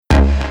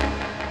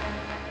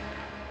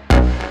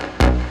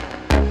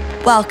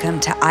Welcome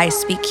to I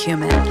Speak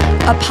Human,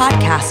 a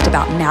podcast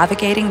about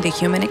navigating the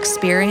human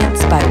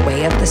experience by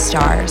way of the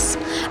stars.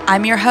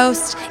 I'm your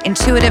host,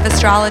 intuitive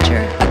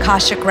astrologer,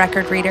 Akashic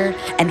record reader,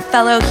 and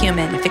fellow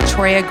human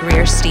Victoria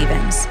Greer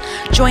Stevens.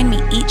 Join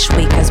me each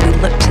week as we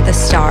look to the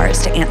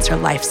stars to answer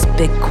life's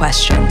big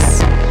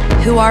questions.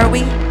 Who are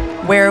we?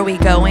 Where are we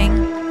going?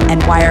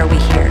 And why are we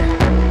here?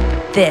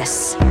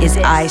 This is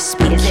I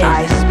Speak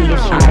Human.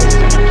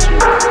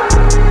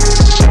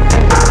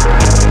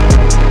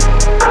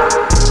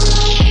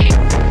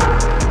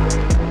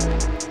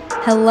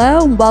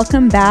 Hello, and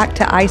welcome back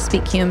to I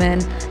Speak Human.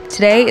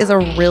 Today is a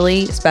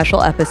really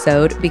special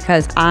episode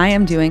because I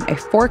am doing a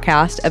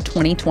forecast of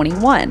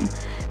 2021.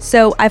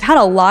 So I've had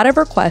a lot of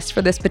requests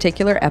for this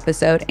particular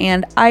episode,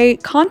 and I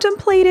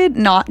contemplated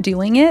not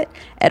doing it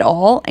at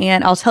all,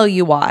 and I'll tell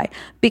you why.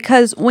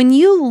 Because when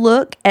you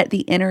look at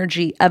the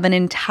energy of an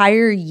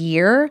entire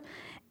year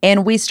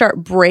and we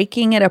start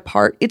breaking it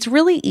apart, it's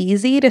really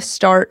easy to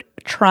start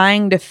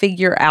trying to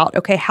figure out,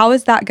 okay, how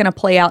is that going to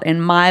play out in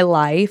my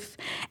life?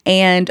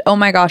 And oh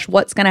my gosh,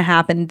 what's going to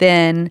happen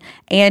then?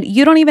 And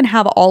you don't even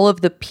have all of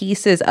the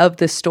pieces of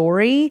the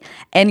story,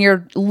 and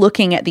you're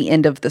looking at the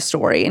end of the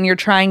story and you're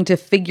trying to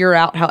figure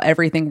out how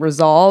everything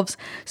resolves.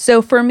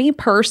 So for me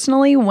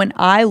personally, when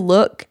I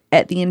look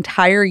at the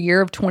entire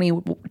year of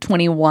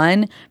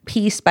 2021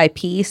 piece by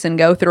piece and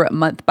go through it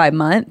month by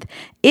month,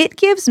 it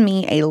gives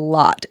me a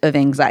lot of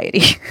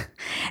anxiety.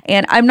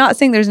 And I'm not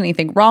saying there's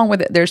anything wrong with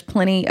it. There's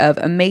plenty of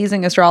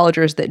amazing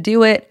astrologers that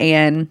do it,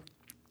 and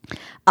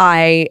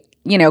I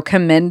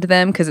commend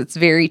them because it's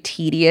very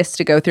tedious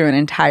to go through an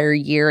entire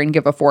year and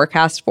give a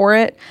forecast for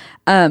it.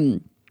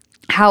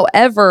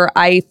 However,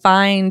 I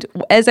find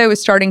as I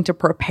was starting to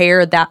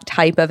prepare that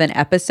type of an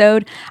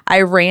episode,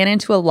 I ran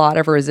into a lot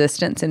of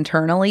resistance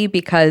internally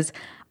because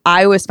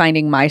I was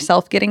finding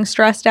myself getting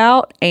stressed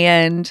out,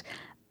 and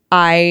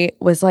I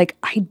was like,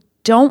 I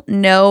don't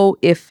know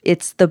if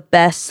it's the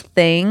best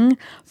thing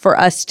for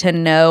us to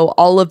know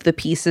all of the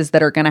pieces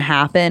that are going to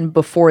happen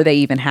before they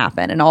even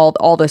happen, and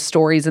all the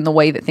stories and the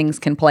way that things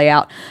can play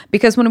out.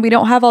 Because when we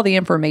don't have all the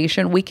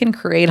information, we can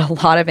create a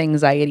lot of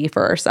anxiety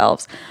for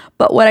ourselves.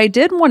 But what I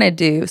did want to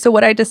do, so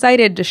what I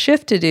decided to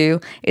shift to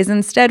do is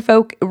instead,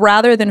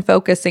 rather than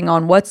focusing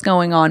on what's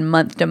going on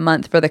month to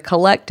month for the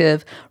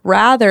collective,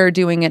 rather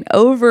doing an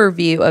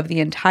overview of the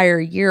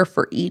entire year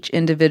for each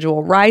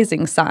individual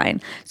rising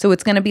sign. So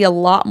it's going to be a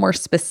lot more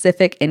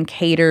specific and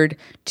catered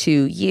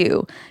to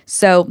you.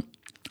 So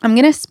I'm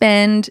going to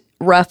spend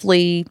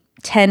roughly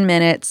 10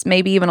 minutes,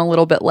 maybe even a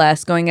little bit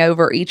less, going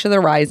over each of the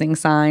rising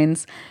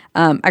signs.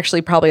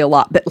 Actually, probably a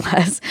lot bit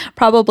less,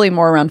 probably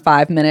more around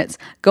 5 minutes,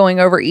 going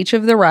over each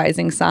of the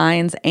rising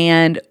signs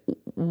and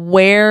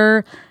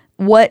what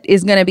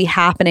is going to be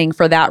happening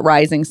for that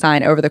rising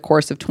sign over the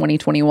course of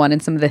 2021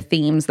 and some of the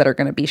themes that are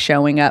going to be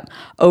showing up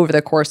over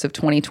the course of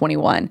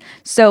 2021.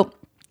 So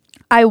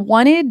I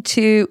wanted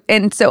to,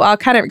 and so I'll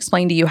kind of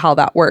explain to you how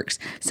that works.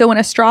 So in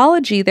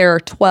astrology, there are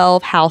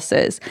 12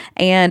 houses,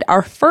 and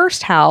our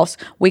first house,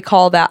 we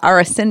call that, our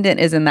ascendant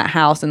is in that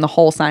house in the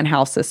whole sign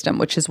house system,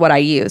 which is what I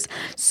use.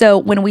 So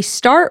when we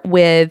start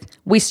with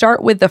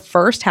the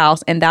first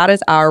house, and that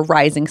is our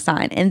rising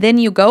sign. And then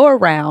you go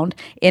around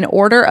in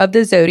order of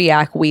the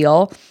zodiac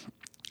wheel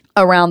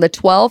around the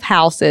 12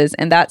 houses,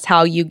 and that's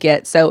how you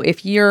get. So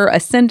if your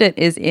ascendant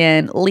is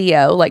in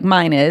Leo, like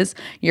mine is,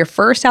 your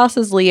first house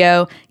is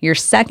Leo, your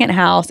second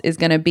house is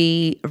going to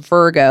be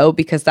Virgo,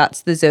 because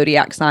that's the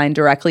zodiac sign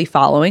directly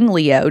following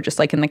Leo, just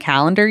like in the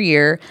calendar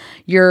year.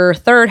 Your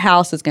third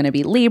house is going to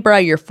be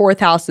Libra, your fourth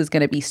house is going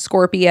to be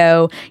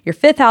Scorpio, your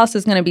fifth house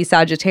is going to be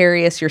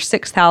Sagittarius, your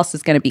sixth house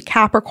is going to be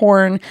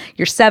Capricorn,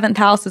 your seventh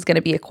house is going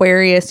to be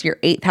Aquarius, your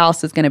eighth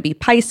house is going to be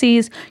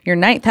Pisces, your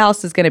ninth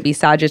house is going to be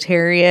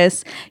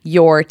Sagittarius,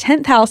 your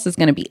 10th house is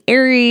going to be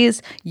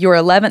Aries, your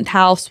 11th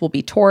house will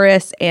be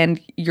Taurus, and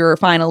your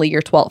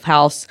 12th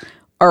house,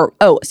 your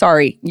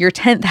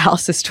 10th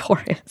house is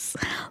Taurus.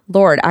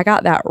 Lord, I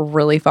got that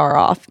really far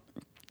off.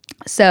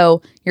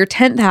 So your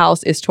 10th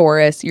house is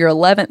Taurus, your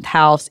 11th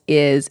house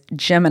is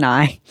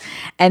Gemini,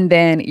 and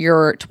then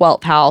your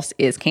 12th house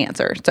is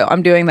Cancer. So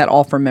I'm doing that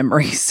all from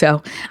memory,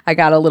 so I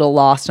got a little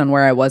lost on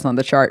where I was on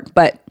the chart.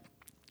 But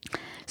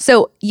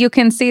so you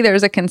can see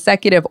there's a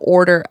consecutive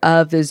order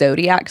of the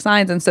zodiac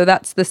signs. And so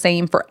that's the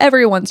same for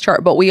everyone's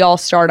chart, but we all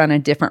start on a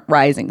different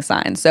rising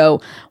sign. So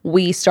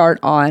we start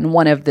on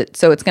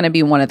so it's going to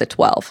be one of the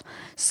 12.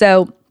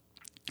 So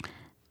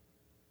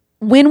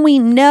when we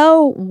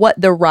know what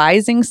the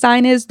rising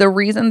sign is, the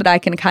reason that I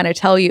can kind of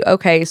tell you,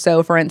 okay,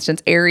 so for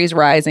instance, Aries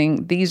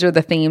rising, these are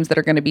the themes that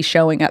are going to be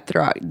showing up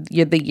throughout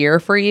the year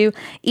for you.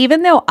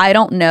 Even though I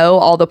don't know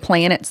all the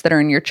planets that are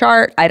in your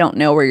chart, I don't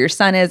know where your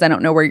sun is, I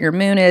don't know where your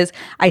moon is,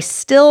 I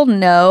still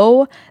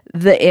know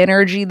the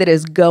energy that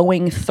is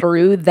going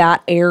through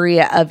that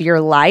area of your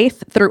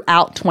life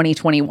throughout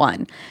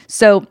 2021.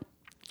 So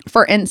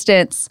for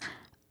instance,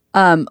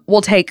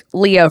 we'll take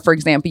Leo, for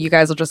example. You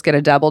guys will just get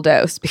a double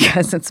dose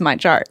because it's my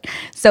chart.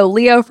 So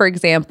Leo, for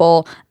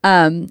example,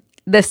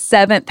 the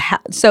seventh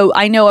so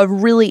I know a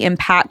really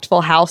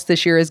impactful house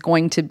this year is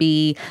going to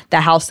be the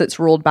house that's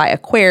ruled by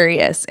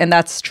Aquarius, and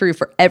that's true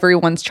for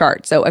everyone's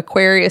chart. So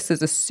Aquarius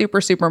is a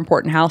super, super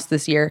important house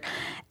this year,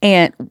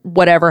 and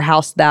whatever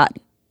house that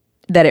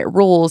it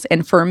rules.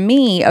 And for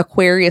me,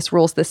 Aquarius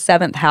rules the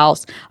seventh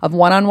house of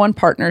one-on-one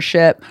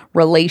partnership,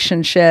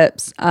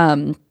 relationships,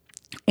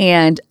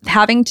 and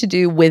having to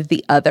do with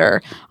the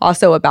other,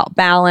 also about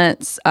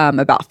balance,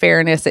 about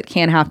fairness. It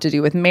can have to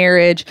do with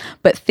marriage,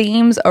 but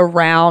themes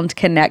around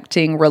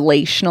connecting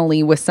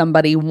relationally with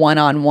somebody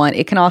one-on-one.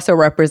 It can also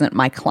represent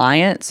my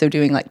client, so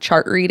doing like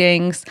chart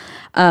readings.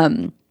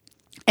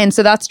 And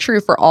so that's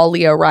true for all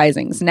Leo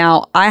risings.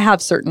 Now, I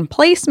have certain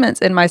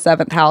placements in my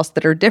seventh house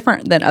that are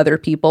different than other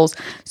people's.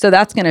 So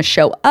that's going to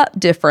show up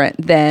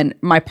different than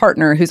my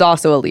partner, who's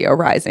also a Leo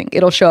rising.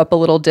 It'll show up a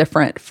little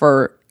different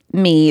for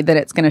me than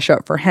it's going to show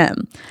up for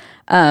him.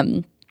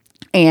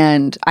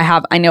 And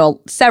I know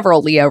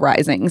several Leo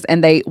risings,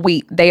 and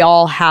they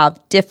all have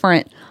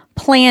different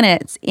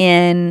planets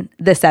in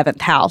the seventh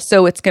house.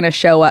 So it's going to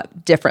show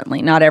up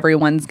differently. Not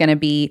everyone's going to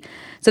be.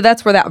 So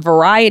that's where that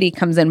variety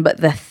comes in, but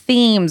the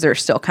themes are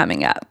still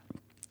coming up.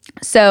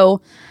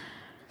 So,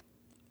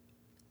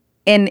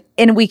 and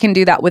we can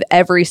do that with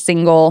every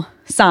single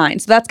sign.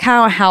 So that's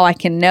kind of how I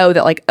can know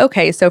that, like,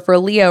 okay, so for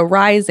Leo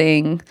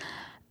rising,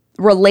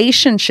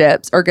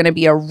 relationships are going to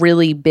be a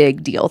really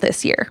big deal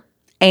this year.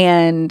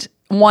 And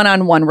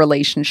one-on-one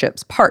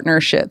relationships,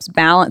 partnerships,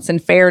 balance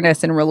and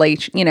fairness in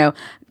relation,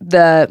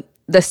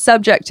 the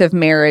subject of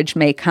marriage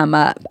may come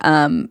up.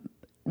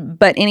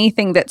 But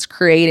anything that's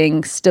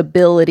creating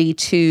stability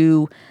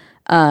to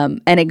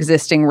an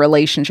existing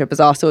relationship is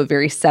also a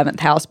very seventh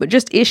house, but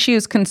just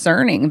issues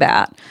concerning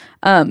that.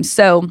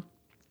 So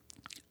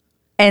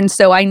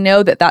I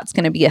know that that's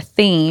going to be a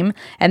theme.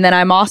 And then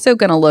I'm also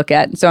going to look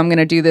at, so I'm going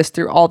to do this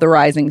through all the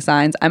rising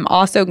signs. I'm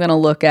also going to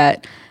look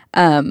at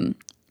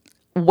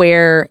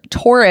where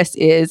Taurus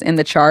is in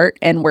the chart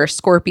and where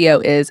Scorpio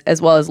is,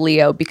 as well as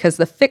Leo, because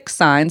the fixed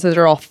signs, those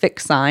are all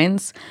fixed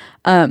signs.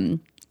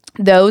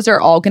 Those are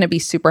all going to be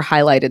super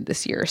highlighted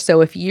this year. So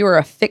if you are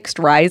a fixed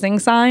rising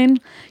sign,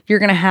 you're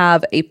going to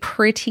have a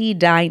pretty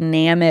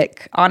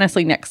dynamic,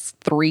 honestly, next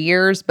 3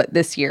 years, but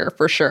this year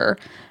for sure.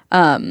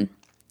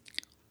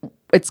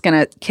 It's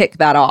going to kick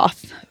that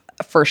off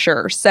for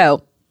sure.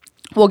 So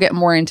we'll get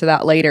more into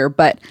that later.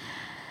 But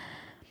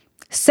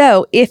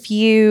so if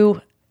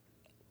you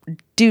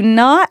do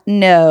not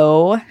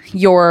know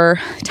your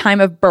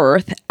time of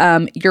birth,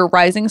 your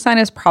rising sign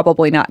is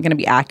probably not going to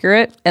be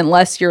accurate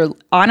unless you're,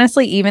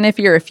 honestly, even if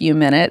you're a few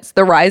minutes,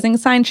 the rising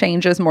sign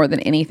changes more than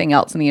anything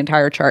else in the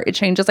entire chart. It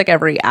changes like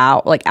every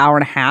hour, like hour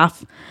and a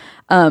half.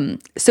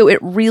 So it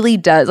really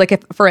does. Like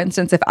if, for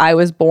instance, if I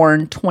was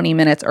born 20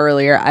 minutes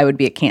earlier, I would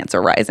be a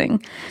Cancer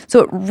rising. So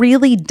it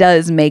really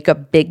does make a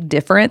big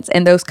difference.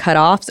 And those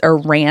cutoffs are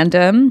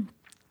random.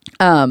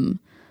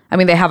 I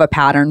mean, they have a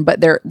pattern,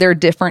 but they're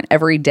different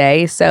every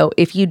day. So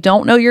if you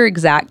don't know your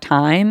exact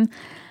time,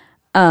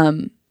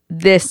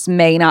 this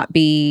may not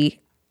be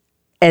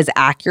as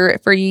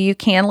accurate for you. You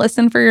can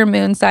listen for your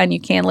moon sign, you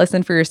can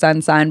listen for your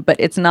sun sign, but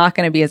it's not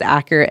going to be as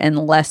accurate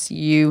unless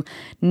you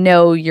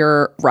know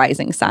your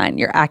rising sign,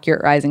 your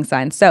accurate rising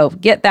sign. So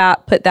get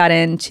that, put that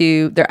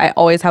into there. I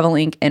always have a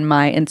link in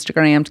my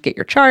Instagram to get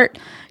your chart,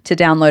 to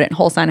download it in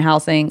Whole Sign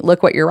Housing,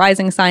 look what your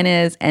rising sign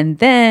is, and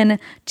then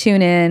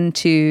tune in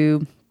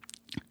to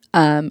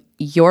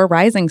your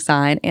rising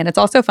sign. And it's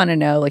also fun to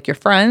know like your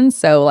friends.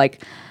 So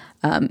like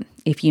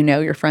if you know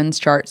your friends'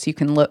 charts, you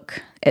can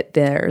look at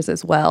theirs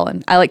as well.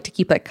 And I like to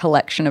keep a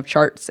collection of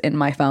charts in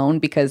my phone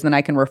because then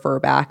I can refer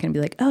back and be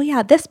like, oh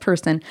yeah, this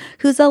person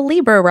who's a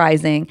Libra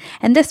rising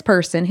and this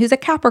person who's a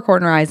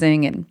Capricorn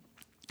rising.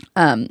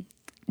 And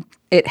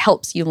it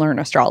helps you learn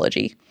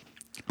astrology.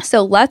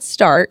 So let's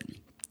start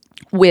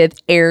with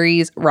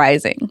Aries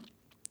rising.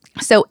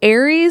 So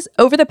Aries,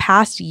 over the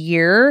past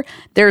year,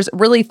 there's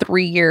really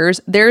 3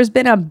 years, there's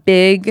been a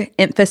big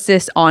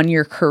emphasis on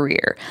your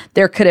career.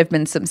 There could have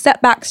been some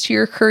setbacks to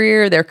your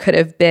career. There could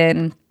have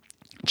been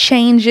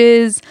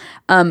changes,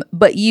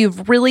 but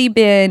you've really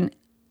been,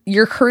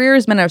 your career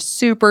has been a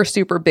super,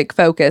 super big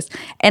focus.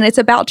 And it's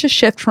about to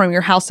shift from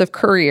your house of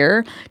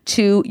career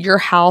to your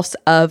house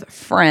of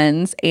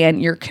friends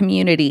and your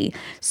community.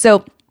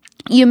 So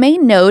you may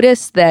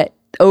notice that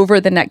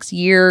over the next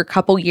year,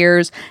 couple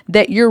years,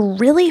 that you're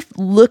really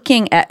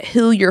looking at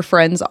who your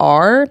friends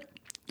are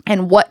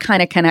and what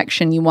kind of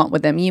connection you want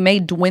with them. You may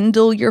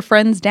dwindle your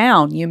friends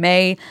down. You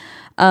may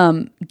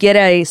get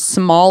a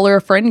smaller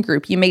friend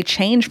group. You may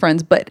change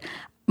friends, but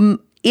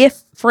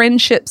if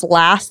friendships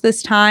last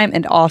this time,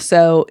 and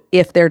also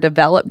if they're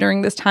developed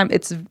during this time,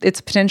 it's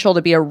potential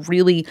to be a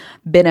really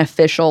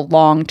beneficial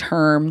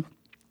long-term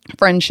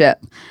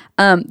friendship.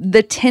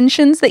 The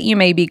tensions that you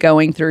may be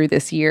going through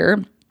this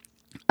year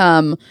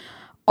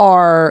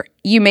are,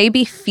 you may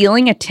be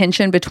feeling a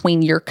tension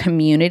between your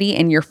community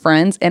and your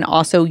friends and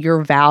also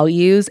your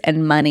values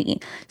and money.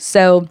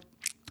 So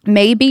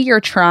maybe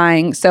you're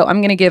trying, so I'm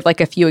going to give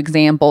like a few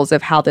examples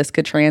of how this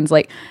could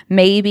translate.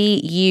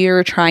 Maybe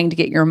you're trying to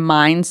get your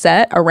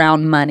mindset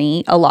around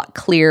money a lot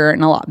clearer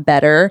and a lot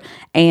better,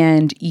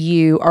 and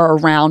you are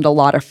around a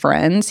lot of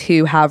friends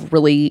who have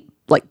really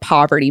like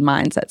poverty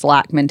mindsets,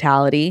 lack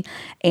mentality,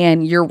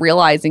 and you're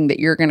realizing that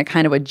you're going to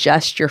kind of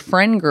adjust your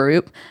friend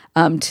group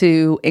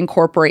to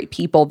incorporate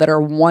people that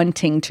are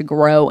wanting to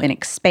grow and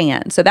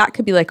expand. So that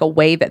could be like a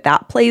way that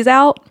that plays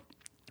out.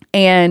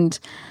 And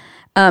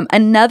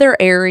another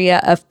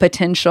area of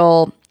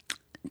potential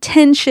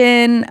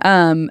tension,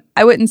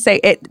 I wouldn't say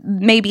it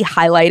may be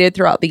highlighted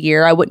throughout the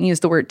year. I wouldn't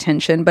use the word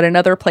tension, but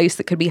another place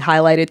that could be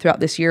highlighted throughout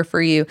this year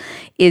for you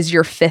is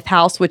your 5th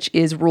house, which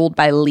is ruled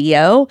by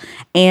Leo.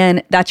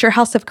 And that's your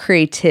house of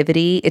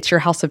creativity. It's your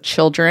house of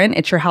children.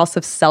 It's your house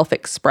of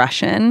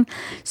self-expression.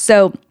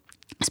 So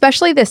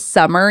especially this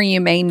summer,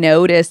 you may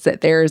notice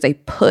that there's a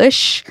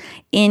push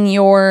in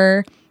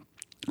your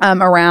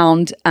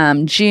around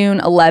June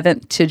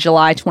 11th to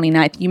July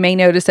 29th, you may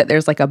notice that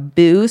there's like a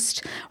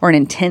boost or an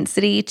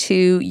intensity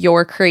to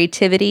your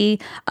creativity.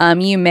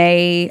 You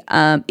may,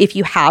 if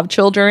you have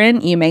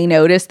children, you may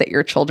notice that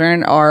your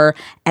children are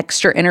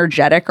extra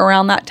energetic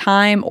around that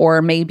time,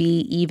 or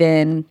maybe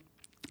even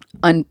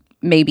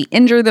maybe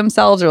injure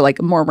themselves or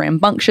like more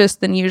rambunctious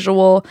than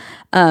usual.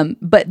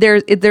 But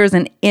there's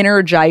an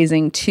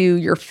energizing to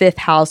your 5th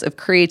house of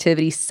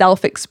creativity,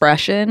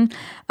 self-expression.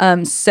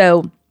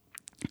 So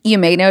you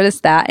may notice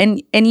that,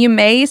 and you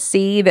may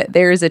see that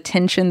there's a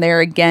tension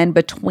there again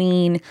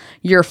between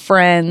your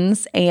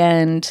friends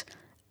and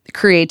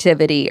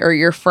creativity, or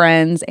your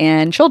friends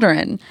and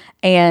children,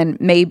 and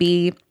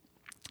maybe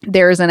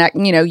there's and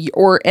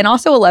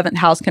also 11th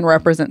house can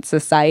represent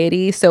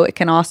society, so it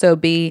can also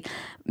be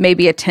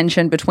maybe a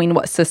tension between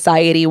what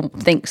society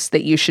thinks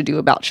that you should do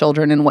about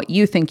children and what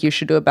you think you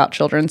should do about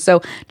children. So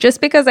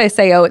just because I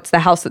say, oh, it's the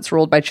house that's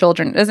ruled by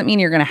children, it doesn't mean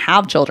you're going to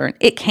have children.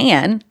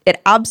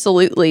 It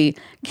absolutely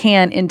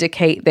can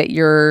indicate that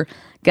you're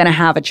going to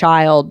have a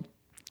child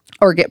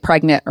or get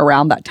pregnant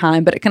around that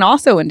time. But it can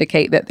also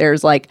indicate that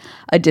there's like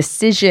a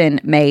decision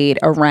made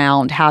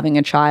around having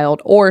a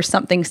child, or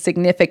something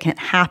significant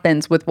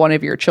happens with one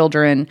of your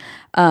children.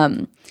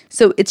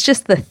 So it's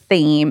just the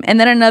theme. And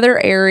then another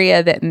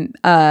area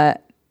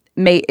that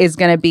is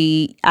going to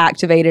be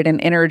activated and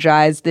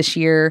energized this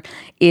year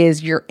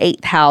is your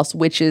 8th house,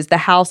 which is the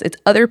house. It's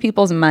other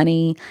people's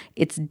money,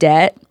 it's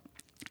debt,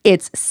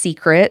 it's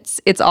secrets.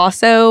 It's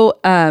also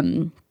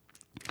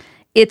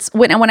it's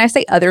when I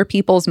say other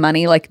people's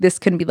money, like this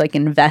can be like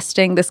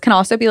investing. This can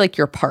also be like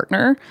your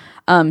partner.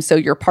 So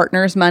your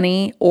partner's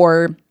money,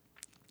 or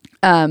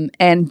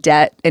and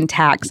debt and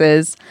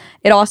taxes.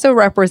 It also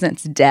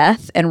represents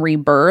death and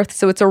rebirth.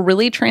 So it's a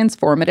really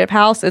transformative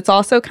house. It's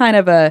also kind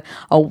of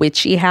a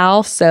witchy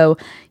house. So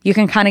you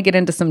can kind of get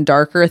into some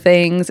darker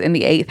things in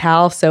the 8th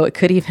house. So it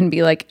could even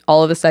be like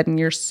all of a sudden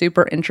you're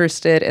super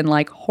interested in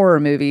like horror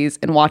movies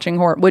and watching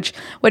horror, which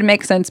would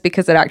make sense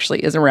because it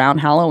actually is around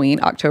Halloween,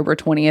 October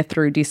 20th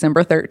through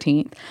December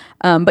 13th.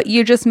 But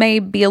you just may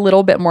be a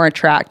little bit more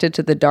attracted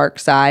to the dark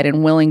side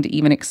and willing to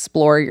even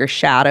explore your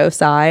shadow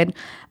side.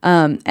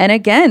 And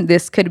again,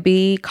 this could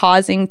be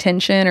causing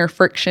tension or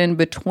friction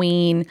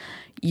between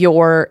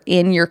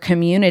in your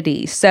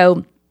community.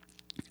 So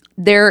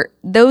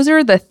those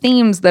are the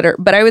themes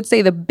but I would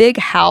say the big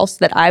house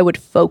that I would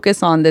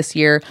focus on this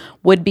year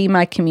would be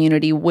my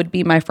community, would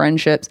be my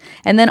friendships.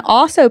 And then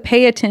also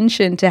pay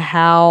attention to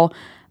how,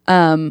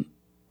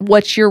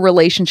 what's your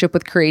relationship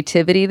with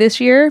creativity this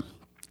year?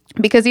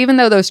 Because even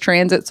though those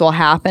transits will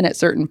happen at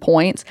certain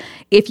points,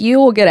 if you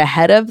will get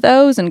ahead of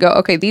those and go,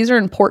 okay, these are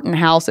important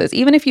houses,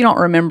 even if you don't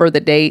remember the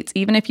dates,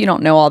 even if you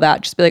don't know all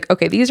that, just be like,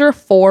 okay, these are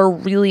 4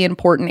 really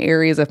important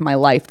areas of my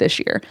life this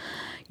year.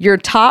 Your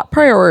top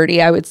priority,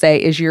 I would say,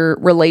 is your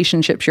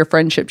relationships, your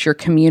friendships, your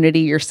community,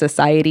 your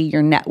society,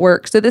 your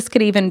network. So this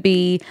could even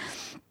be,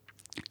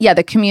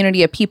 the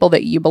community of people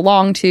that you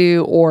belong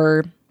to,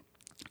 or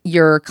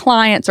your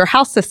clients, or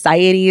how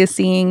society is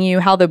seeing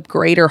you, how the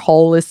greater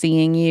whole is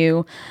seeing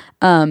you.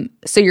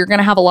 So you're going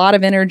to have a lot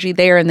of energy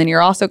there, and then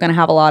you're also going to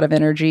have a lot of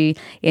energy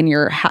in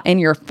your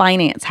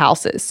finance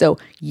houses. So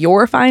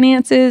your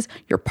finances,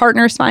 your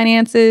partner's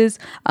finances,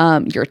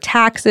 your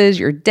taxes,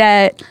 your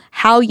debt,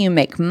 how you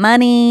make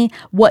money,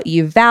 what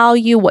you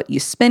value, what you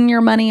spend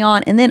your money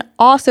on, and then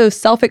also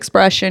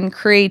self-expression,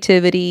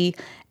 creativity,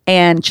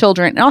 and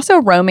children, and also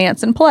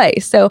romance and play.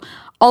 So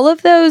all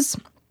of those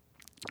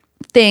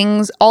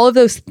things, all of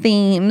those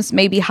themes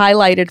may be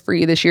highlighted for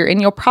you this year, and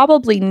you'll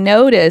probably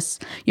notice,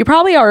 you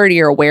probably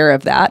already are aware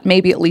of that,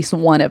 maybe at least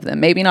one of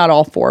them, maybe not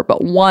all 4,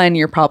 but one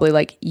you're probably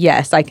like,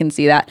 yes, I can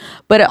see that.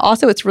 But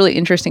it's really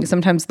interesting.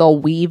 Sometimes they'll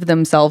weave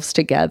themselves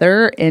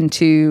together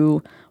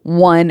into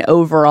one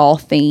overall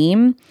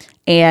theme,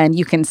 and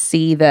you can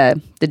see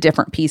the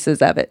different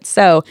pieces of it.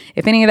 So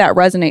if any of that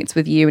resonates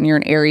with you and you're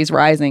an Aries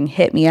rising,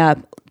 hit me up,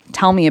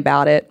 tell me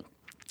about it.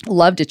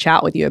 Love to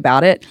chat with you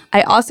about it.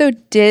 I also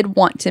did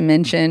want to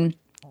mention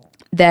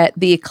that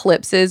the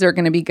eclipses are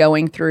going to be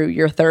going through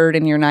your 3rd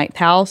and your 9th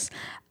house.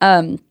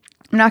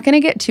 I'm not going to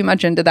get too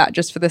much into that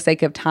just for the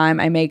sake of time.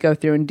 I may go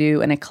through and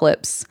do an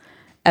eclipse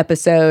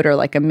episode or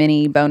like a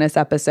mini bonus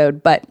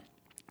episode, but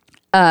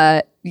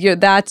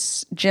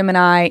that's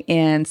Gemini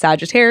and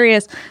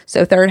Sagittarius.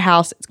 So third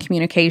house, it's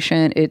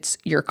communication, it's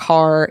your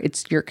car,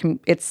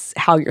 it's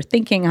how you're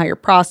thinking, how you're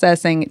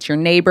processing, it's your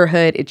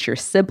neighborhood, it's your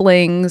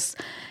siblings.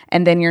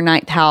 And then your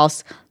ninth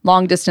house,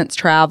 long distance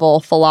travel,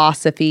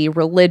 philosophy,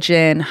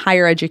 religion,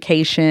 higher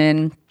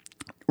education,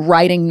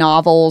 writing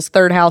novels.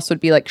 Third house would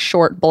be like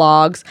short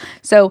blogs.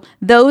 So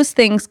those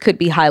things could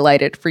be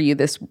highlighted for you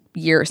this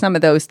year. Some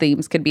of those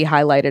themes could be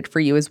highlighted for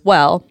you as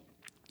well.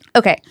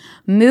 Okay,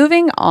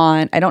 moving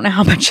on. I don't know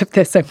how much of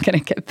this I'm going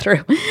to get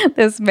through.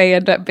 This may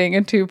end up being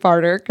a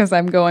two-parter because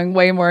I'm going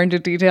way more into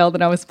detail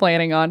than I was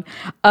planning on.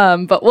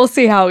 But we'll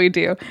see how we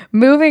do.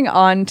 Moving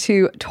on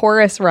to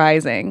Taurus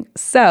rising.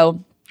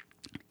 So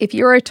if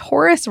you're a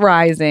Taurus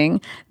rising,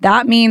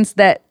 that means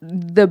that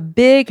the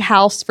big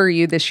house for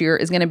you this year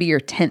is going to be your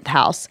 10th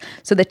house.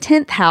 So the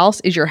 10th house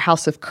is your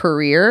house of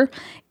career.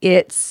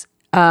 It's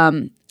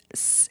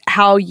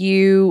how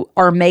you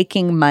are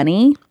making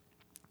money.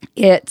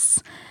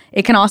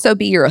 It can also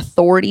be your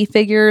authority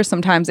figure.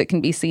 Sometimes it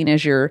can be seen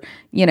as your,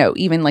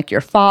 even like your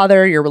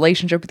father, your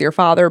relationship with your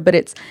father, but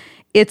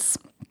it's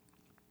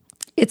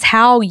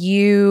how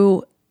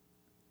you,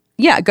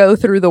 go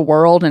through the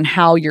world and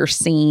how you're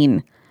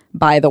seen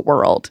by the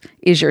world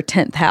is your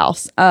 10th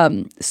house.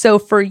 So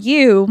for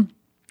you,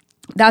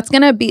 that's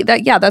going to be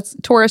that's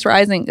Taurus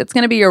rising. It's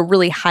going to be a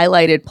really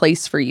highlighted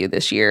place for you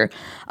this year.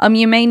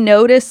 You may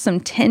notice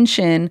some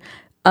tension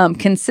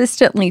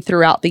consistently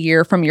throughout the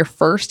year from your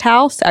first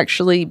house,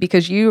 actually,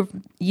 because you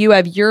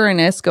have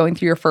Uranus going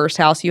through your first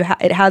house.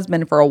 It has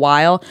been for a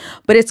while,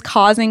 but it's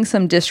causing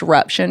some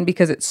disruption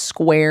because it's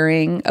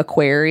squaring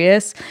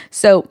Aquarius.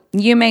 So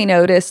you may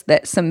notice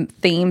that some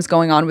themes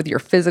going on with your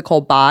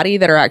physical body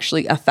that are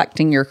actually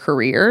affecting your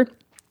career,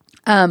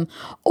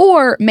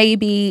 or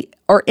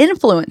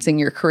influencing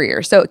your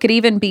career. So it could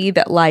even be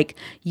that like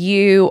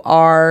you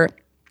are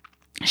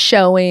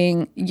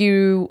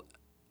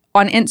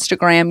on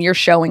Instagram, you're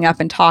showing up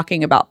and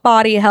talking about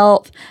body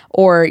health,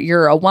 or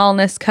you're a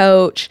wellness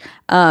coach.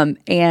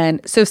 And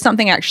so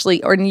something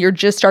actually, or you're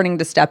just starting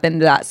to step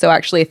into that. So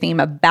actually a theme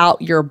about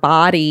your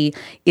body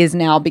is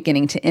now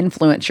beginning to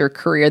influence your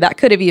career. That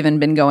could have even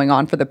been going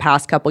on for the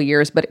past couple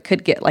years, but it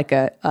could get like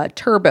a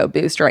turbo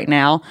boost right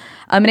now.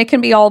 And it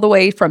can be all the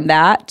way from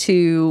that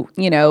to,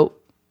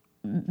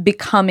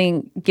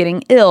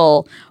 getting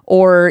ill,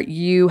 or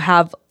you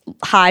have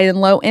high and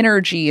low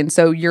energy, and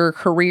so your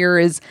career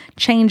is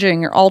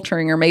changing or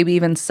altering or maybe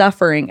even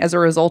suffering as a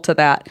result of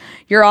that.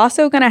 You're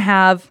also going to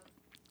have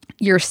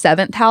your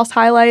 7th house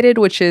highlighted,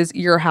 which is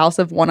your house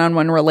of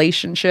one-on-one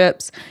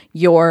relationships,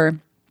 your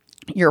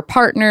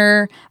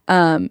partner.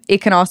 It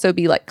can also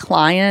be like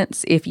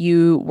clients if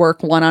you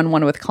work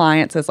one-on-one with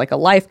clients as like a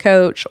life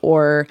coach,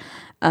 or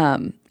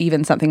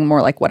even something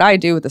more like what I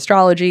do with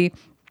astrology.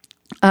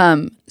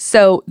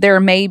 So there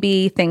may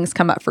be things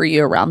come up for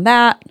you around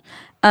that.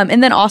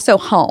 And then also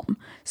home.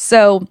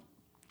 So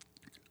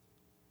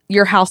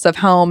your house of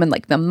home and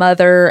like the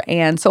mother.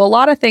 And so a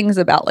lot of things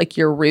about like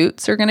your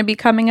roots are going to be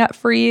coming up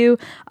for you,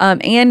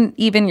 and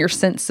even your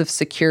sense of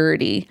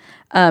security.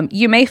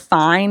 You may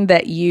find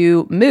that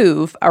you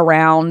move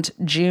around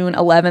June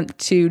 11th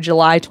to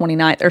July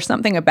 29th, or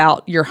something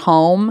about your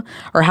home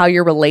or how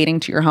you're relating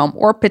to your home,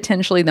 or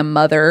potentially the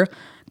mother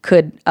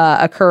could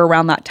occur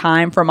around that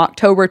time. From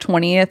October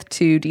 20th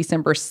to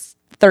December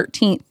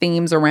 13th,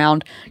 themes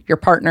around your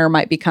partner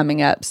might be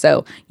coming up.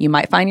 So you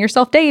might find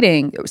yourself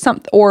dating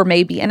or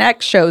maybe an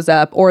ex shows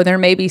up, or there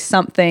may be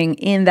something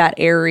in that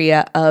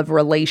area of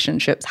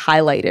relationships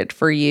highlighted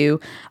for you.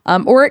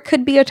 Or it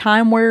could be a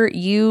time where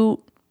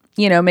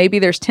maybe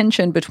there's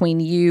tension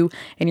between you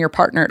and your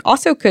partner. It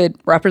also could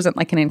represent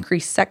like an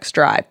increased sex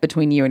drive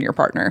between you and your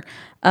partner.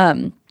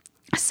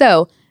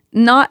 So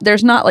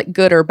there's not like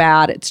good or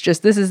bad. It's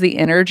just, this is the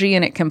energy,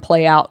 and it can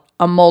play out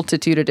a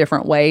multitude of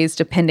different ways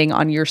depending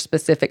on your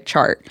specific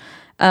chart.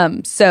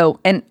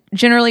 And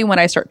generally when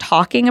I start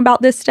talking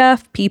about this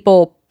stuff,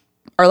 people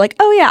are like,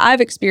 oh yeah, I've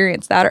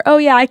experienced that. Or, oh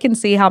yeah, I can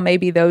see how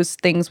maybe those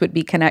things would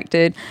be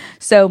connected.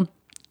 So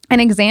an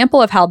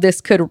example of how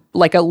this could,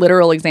 like a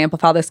literal example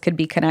of how this could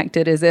be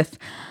connected is if,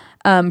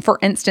 for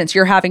instance,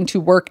 you're having to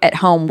work at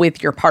home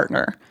with your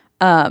partner.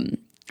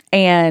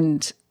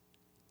 And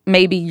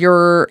maybe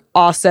you're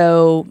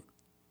also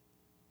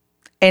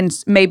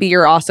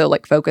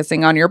like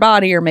focusing on your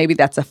body, or maybe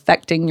that's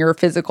affecting your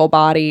physical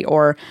body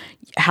or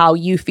how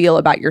you feel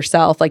about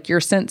yourself. Like your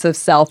sense of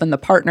self and the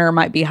partner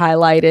might be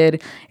highlighted,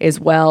 as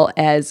well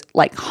as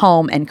like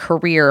home and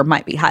career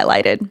might be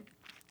highlighted.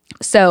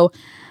 So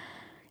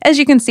as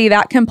you can see,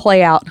 that can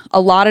play out a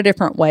lot of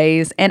different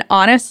ways. And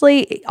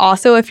honestly,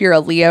 also if you're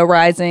a Leo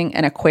rising,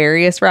 an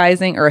Aquarius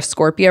rising, or a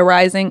Scorpio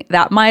rising,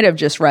 that might have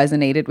just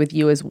resonated with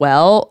you as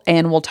well.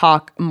 And we'll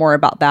talk more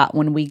about that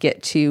when we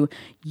get to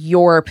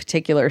your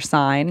particular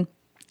sign.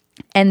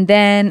 And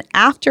then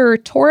after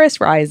Taurus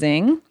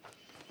rising,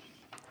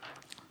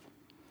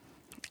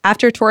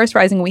 After Taurus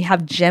rising, we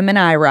have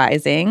Gemini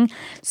rising.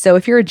 So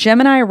if you're a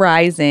Gemini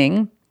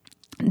rising,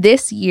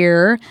 this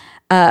year,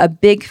 a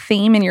big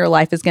theme in your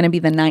life is going to be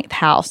the ninth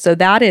house. So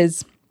that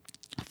is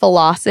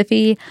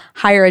philosophy,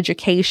 higher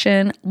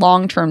education,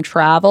 long-term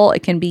travel.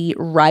 It can be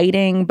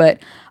writing, but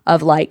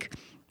of like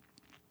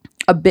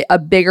a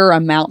bigger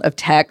amount of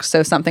text.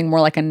 So something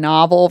more like a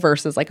novel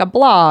versus like a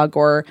blog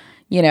or,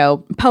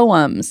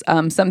 poems.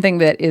 Something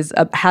that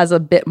has a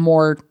bit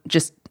more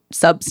just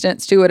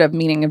substance to it, of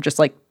meaning of just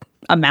like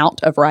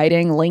amount of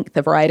writing, length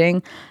of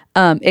writing.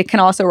 It can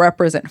also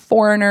represent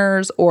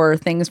foreigners or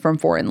things from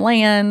foreign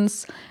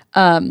lands.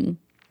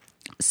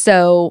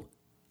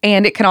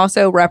 And it can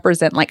also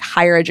represent like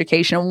higher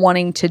education,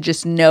 wanting to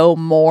just know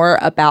more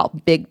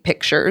about big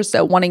pictures.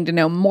 So wanting to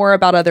know more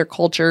about other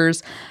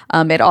cultures.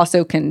 It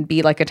also can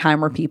be like a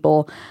time where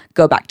people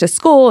go back to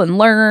school and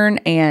learn.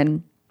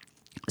 And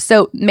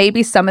so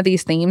maybe some of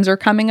these themes are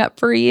coming up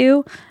for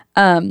you.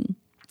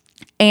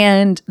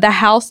 And the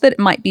house that it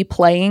might be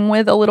playing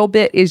with a little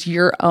bit is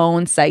your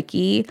own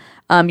psyche,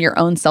 your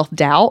own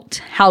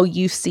self-doubt, how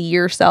you see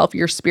yourself,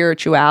 your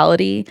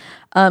spirituality.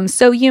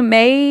 So you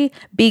may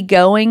be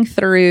going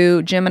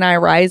through Gemini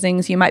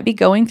risings. You might be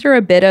going through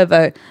a bit of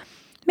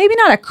maybe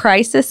not a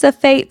crisis of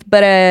faith,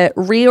 but a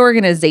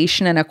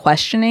reorganization and a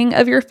questioning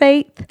of your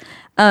faith.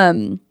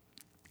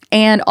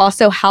 And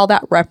also how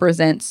that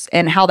represents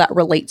and how that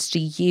relates to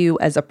you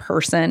as a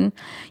person.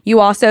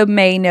 You also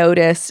may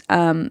notice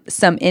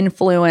some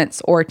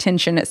influence or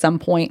tension at some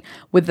point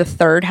with the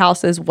third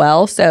house as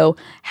well. So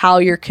how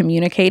you're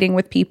communicating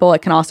with people.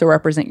 It can also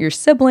represent your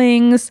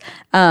siblings.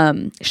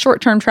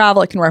 Short-term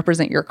travel, it can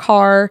represent your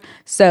car.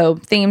 So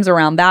themes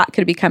around that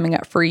could be coming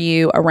up for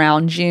you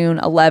around June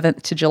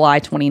 11th to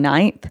July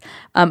 29th.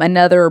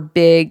 Another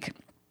big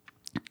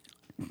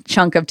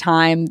chunk of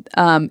time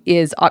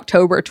is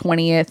October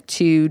 20th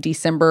to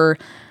December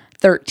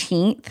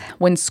 13th,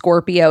 when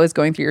Scorpio is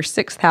going through your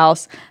sixth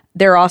house.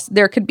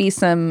 There could be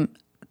some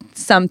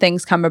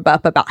things come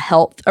up about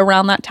health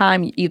around that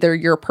time, either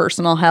your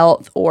personal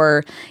health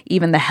or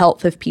even the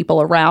health of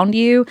people around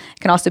you. It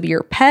can also be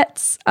your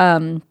pets,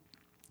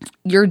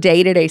 your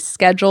day-to-day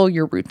schedule,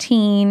 your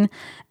routine,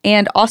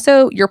 and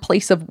also your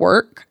place of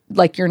work,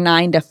 like your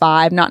 9 to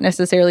 5, not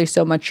necessarily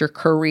so much your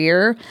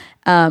career,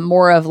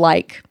 more of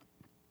like,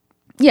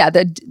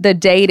 the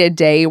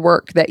day-to-day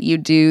work that you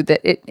do,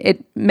 that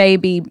it may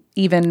be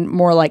even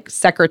more like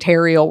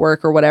secretarial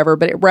work or whatever,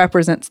 but it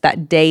represents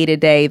that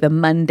day-to-day, the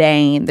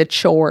mundane, the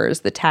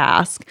chores, the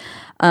task,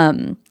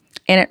 and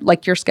it,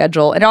 like your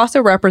schedule. It also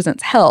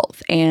represents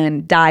health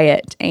and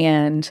diet.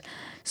 And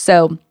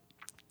so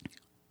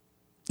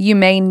you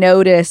may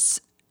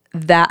notice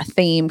that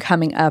theme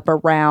coming up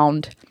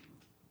around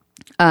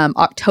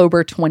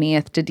October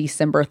 20th to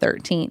December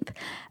 13th.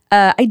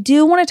 I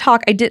didn't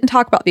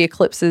talk about the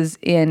eclipses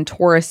in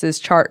Taurus's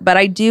chart, but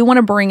I do want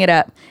to bring it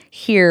up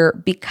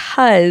here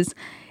because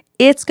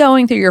it's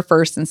going through your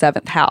first and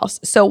seventh house.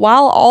 So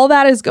while all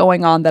that is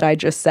going on that I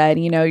just said,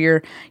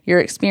 you're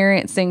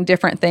experiencing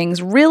different things,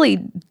 really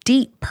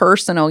deep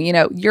personal,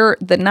 you're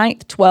the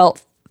ninth,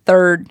 12th,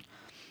 third,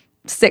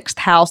 sixth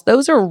house.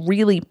 Those are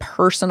really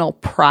personal,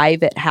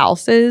 private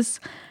houses.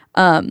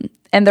 And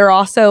they're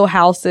also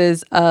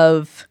houses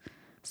of,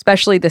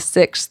 especially the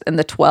 6th and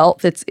the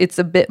 12th, it's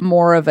a bit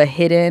more of a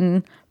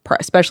hidden,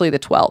 especially the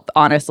 12th,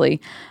 honestly.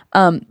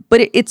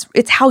 But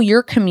it's how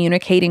you're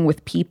communicating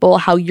with people,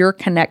 how you're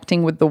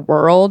connecting with the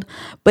world.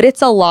 But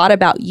it's a lot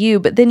about you.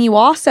 But then you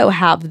also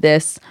have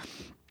this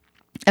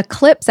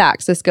eclipse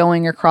axis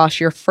going across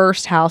your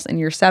first house and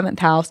your seventh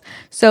house.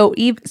 So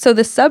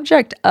the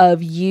subject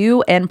of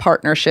you and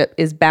partnership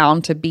is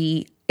bound to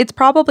be, it's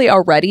probably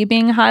already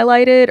being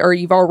highlighted, or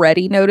you've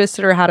already noticed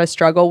it or had a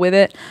struggle with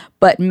it,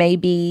 but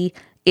maybe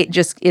it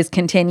just is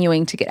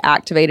continuing to get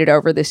activated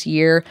over this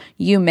year.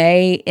 You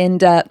may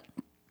end up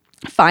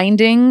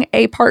finding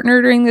a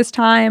partner during this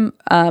time.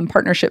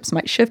 Partnerships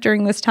might shift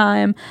during this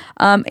time.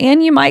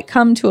 And you might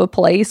come to a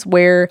place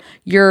where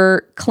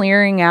you're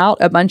clearing out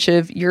a bunch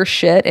of your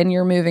shit and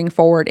you're moving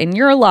forward in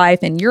your life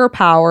and your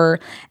power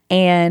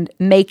and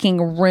making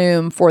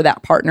room for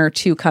that partner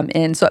to come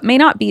in. So it may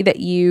not be that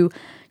you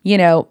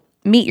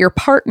meet your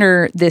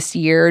partner this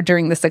year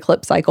during this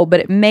eclipse cycle, but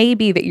it may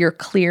be that you're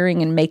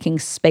clearing and making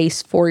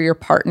space for your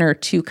partner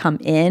to come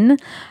in.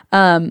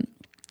 And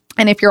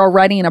if you're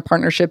already in a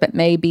partnership, it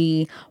may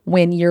be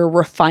when you're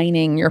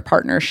refining your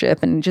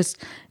partnership and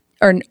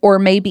or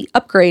maybe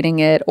upgrading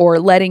it or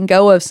letting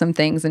go of some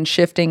things and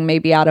shifting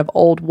maybe out of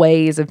old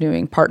ways of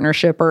doing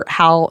partnership, or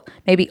how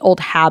maybe old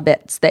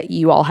habits that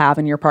you all have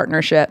in your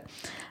partnership.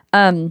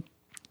 And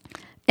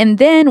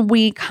then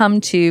we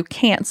come to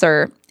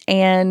Cancer.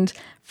 And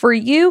for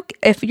you,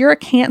 if you're a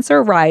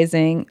Cancer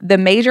rising, the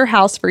major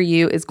house for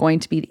you is going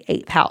to be the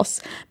 8th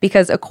house,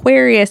 because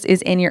Aquarius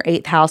is in your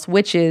 8th house,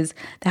 which is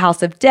the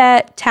house of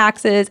debt,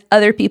 taxes,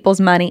 other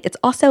people's money. It's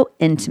also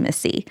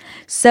intimacy.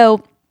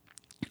 So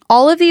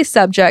all of these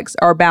subjects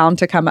are bound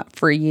to come up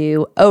for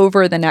you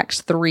over the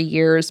next 3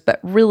 years, but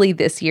really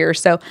this year.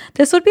 So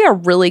this would be a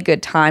really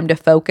good time to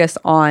focus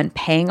on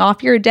paying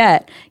off your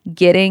debt,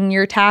 getting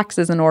your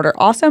taxes in order,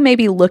 also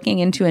maybe looking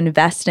into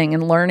investing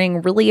and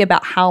learning really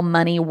about how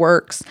money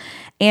works,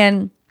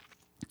 and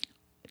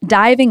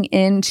diving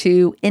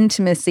into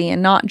intimacy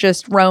and not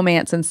just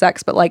romance and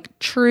sex, but like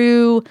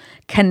true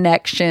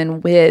connection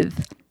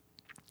with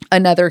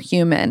another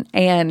human.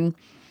 And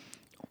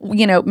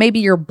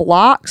maybe your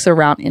blocks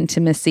around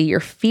intimacy,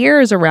 your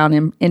fears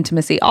around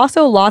intimacy.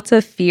 Also, lots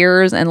of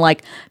fears and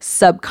like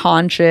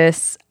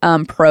subconscious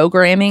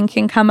programming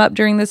can come up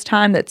during this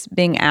time that's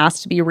being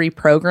asked to be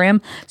reprogrammed.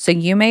 So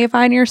you may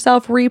find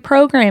yourself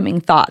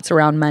reprogramming thoughts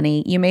around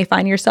money. You may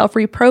find yourself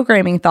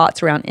reprogramming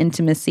thoughts around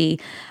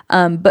intimacy.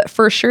 But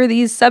for sure,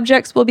 these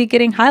subjects will be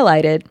getting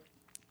highlighted.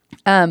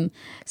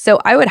 So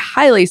I would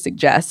highly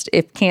suggest,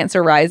 if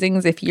Cancer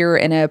risings, if you're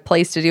in a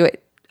place to do it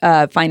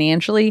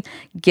financially,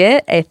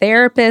 get a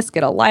therapist,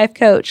 get a life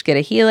coach, get a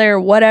healer,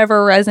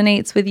 whatever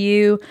resonates with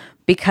you,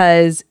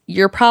 because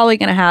you're probably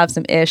going to have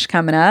some ish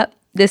coming up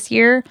this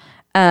year.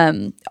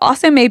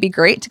 Also, may be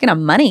great to get a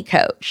money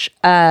coach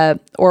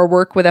or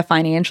work with a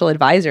financial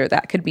advisor.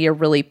 That could be a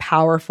really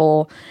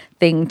powerful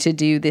thing to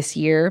do this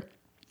year.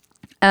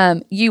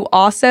 You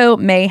also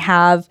may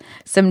have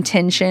some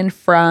tension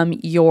from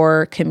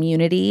your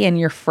community and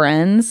your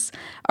friends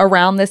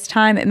around this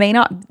time.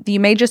 You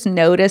may just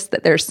notice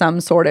that there's some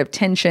sort of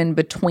tension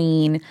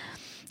between,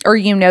 or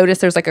you notice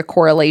there's like a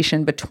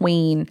correlation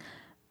between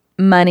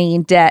money,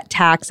 debt,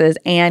 taxes,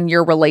 and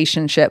your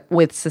relationship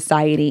with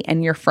society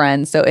and your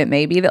friends. So it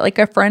may be that like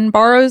a friend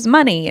borrows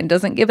money and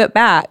doesn't give it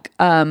back.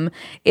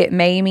 It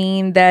may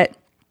mean that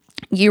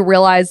you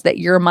realize that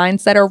your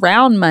mindset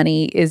around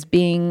money is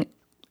being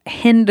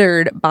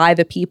hindered by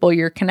the people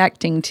you're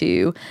connecting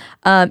to.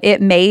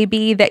 It may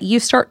be that you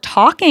start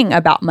talking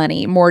about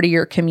money more to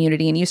your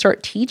community and you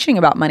start teaching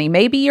about money.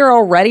 Maybe you're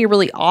already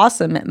really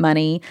awesome at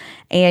money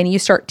and you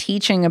start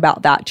teaching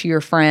about that to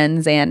your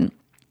friends and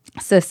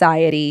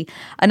society.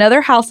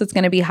 Another house that's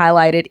going to be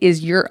highlighted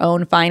is your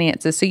own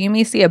finances. So you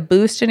may see a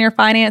boost in your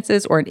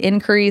finances or an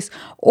increase,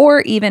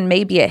 or even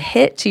maybe a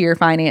hit to your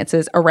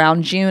finances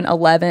around June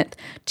 11th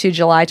to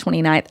July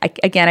 29th.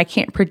 I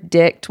can't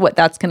predict what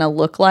that's going to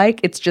look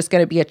like. It's just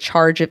going to be a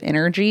charge of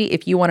energy.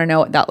 If you want to know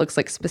what that looks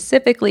like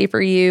specifically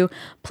for you,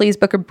 please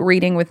book a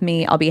reading with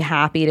me. I'll be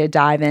happy to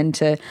dive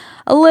into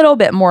a little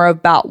bit more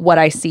about what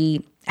I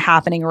see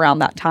happening around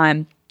that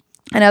time.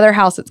 Another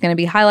house that's going to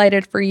be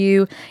highlighted for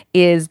you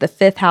is the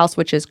 5th house,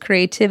 which is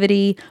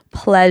creativity,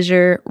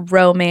 pleasure,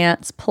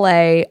 romance,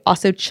 play,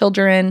 also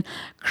children,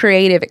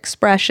 creative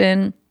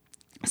expression.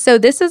 So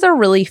this is a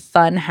really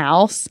fun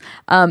house.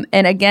 And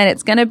again,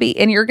 it's going to be,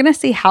 and you're going to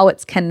see how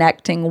it's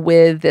connecting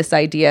with this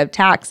idea of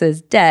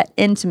taxes, debt,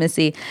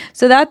 intimacy.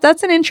 So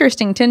that's an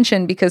interesting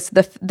tension, because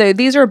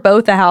these are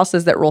both the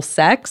houses that rule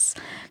sex.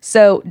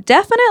 So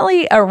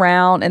definitely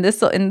around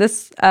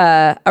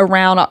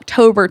around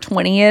October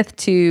 20th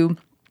to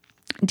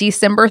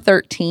December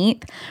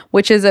 13th,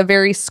 which is a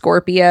very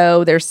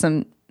Scorpio. There's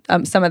some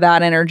of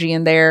that energy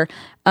in there.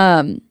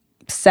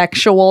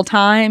 Sexual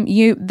time.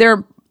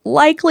 There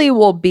likely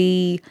will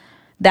be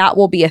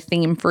a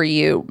theme for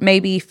you.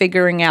 Maybe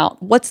figuring out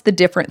what's the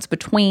difference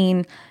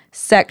between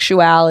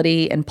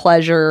sexuality and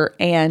pleasure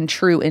and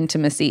true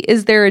intimacy.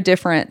 Is there a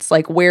difference?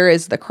 Like, where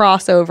is the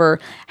crossover?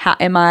 How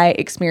am I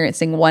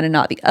experiencing one and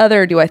not the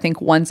other? Do I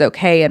think one's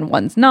okay and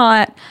one's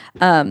not?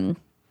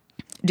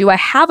 Do I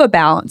have a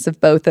balance of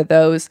both of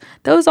those?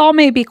 Those all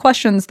may be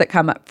questions that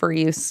come up for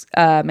you,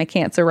 my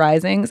Cancer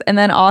risings. And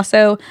then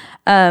also,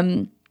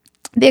 the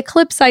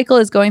eclipse cycle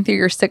is going through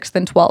your 6th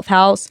and 12th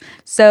house.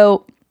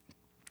 So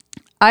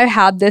I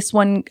had this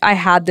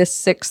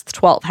 6th,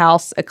 12th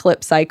house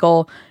eclipse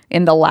cycle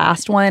in the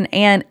last one.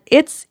 And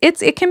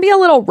it can be a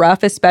little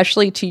rough,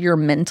 especially to your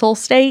mental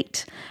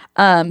state.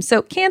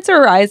 So Cancer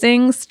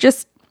risings,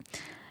 just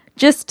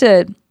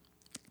to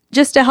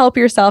help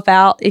yourself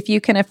out, if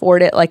you can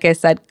afford it, like I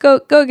said, go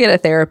get a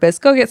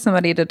therapist, go get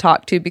somebody to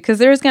talk to, because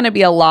there's going to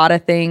be a lot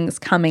of things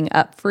coming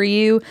up for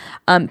you,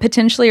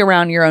 potentially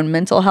around your own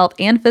mental health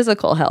and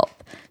physical health.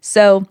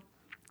 So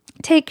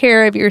take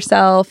care of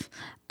yourself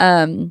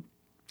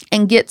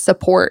and get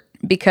support,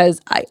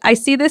 because I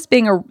see this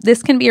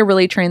this can be a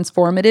really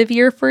transformative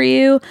year for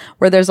you,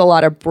 where there's a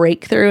lot of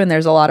breakthrough and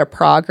there's a lot of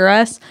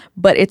progress,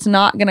 but it's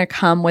not going to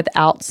come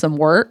without some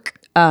work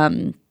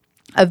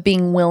of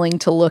being willing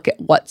to look at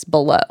what's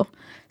below.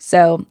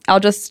 So I'll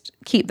just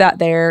keep that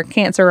there.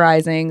 Cancer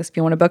risings, if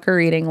you want to book a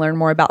reading, learn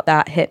more about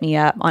that, hit me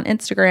up on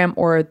Instagram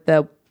or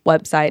the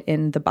website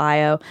in the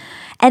bio.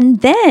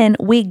 And then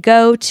we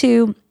go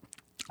to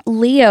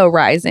Leo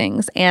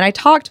risings. And I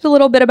talked a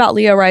little bit about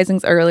Leo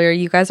risings earlier.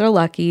 You guys are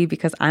lucky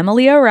because I'm a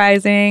Leo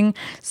rising.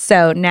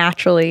 So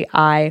naturally,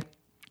 I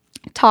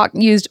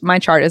used my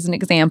chart as an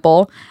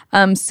example.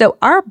 So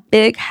our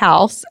big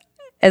house,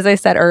 as I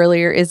said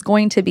earlier, is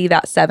going to be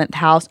that 7th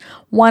house,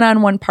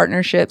 one-on-one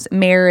partnerships,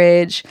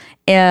 marriage,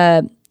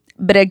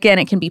 But again,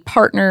 it can be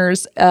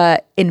partners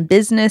in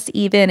business,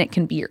 even. It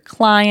can be your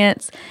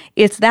clients.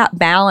 It's that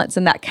balance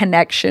and that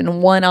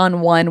connection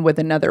one-on-one with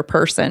another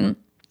person.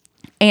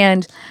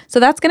 And so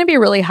that's going to be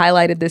really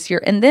highlighted this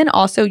year. And then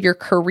also your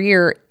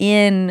career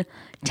in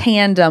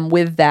tandem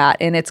with that.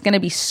 And it's going to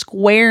be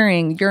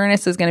squaring,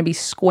 Uranus is going to be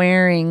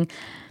squaring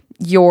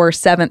your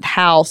seventh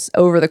house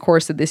over the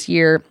course of this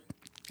year,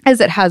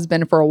 as it has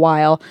been for a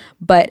while.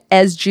 But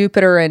as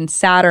Jupiter and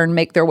Saturn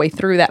make their way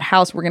through that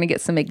house, we're going to get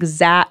some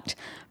exact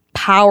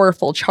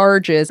powerful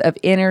charges of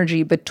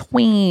energy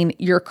between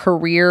your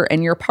career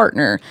and your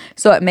partner.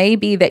 So it may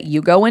be that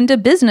you go into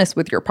business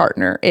with your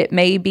partner. It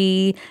may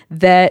be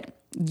that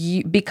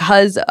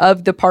because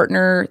of the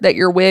partner that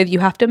you're with, you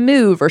have to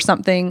move or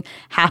something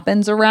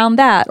happens around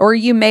that. Or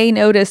you may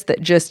notice that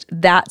just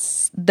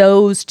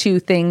those two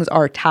things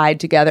are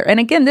tied together. And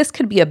again, this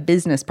could be a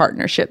business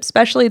partnership,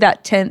 especially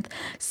that 10th,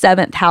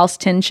 7th house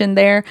tension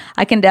there.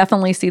 I can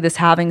definitely see this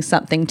having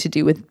something to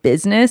do with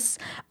business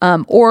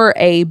or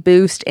a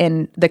boost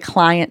in the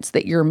clients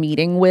that you're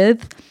meeting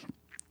with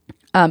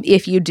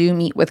if you do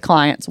meet with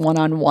clients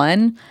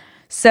one-on-one.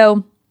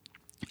 So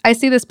I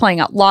see this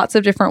playing out lots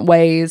of different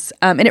ways,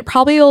 and it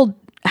probably will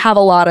have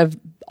a lot of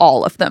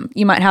all of them.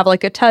 You might have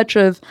like a touch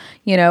of,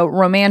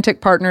 romantic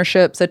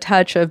partnerships, a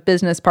touch of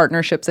business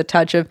partnerships, a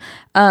touch of,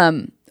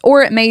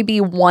 or it may be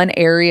one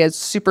area is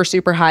super,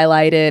 super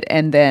highlighted,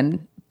 and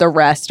then the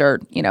rest are,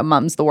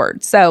 mum's the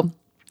word. So,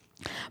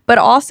 but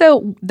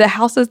also the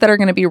houses that are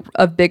going to be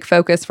a big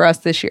focus for us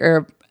this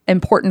year,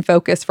 important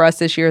focus for us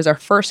this year, is our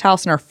first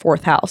house and our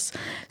fourth house.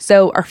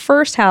 So our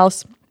first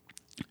house,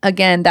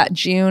 again, that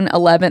June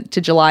 11th to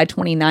July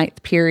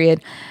 29th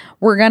period,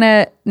 we're going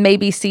to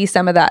maybe see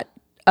some of that,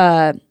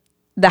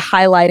 the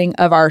highlighting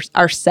of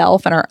our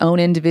self and our own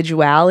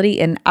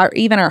individuality and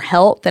even our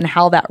health and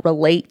how that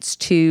relates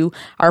to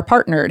our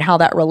partner and how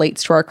that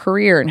relates to our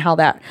career and how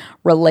that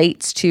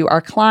relates to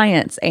our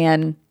clients.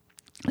 And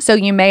so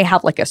you may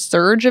have like a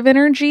surge of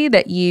energy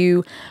that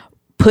you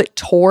put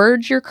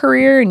towards your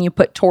career and you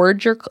put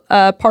towards your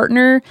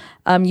partner,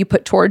 you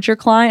put towards your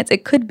clients.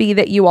 It could be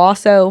that you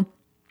also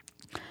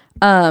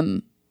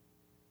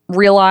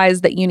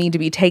realize that you need to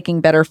be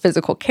taking better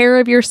physical care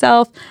of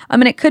yourself.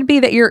 It could be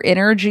that your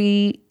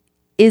energy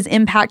is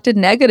impacted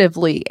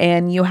negatively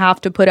and you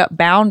have to put up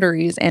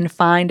boundaries and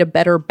find a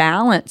better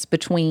balance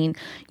between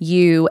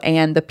you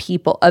and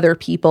the other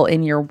people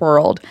in your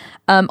world.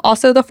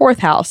 Also the fourth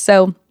house.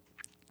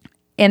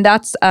 And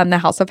that's the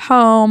house of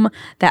home,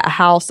 that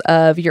house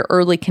of your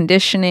early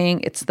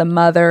conditioning. It's the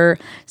mother.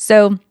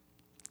 So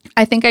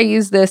I think I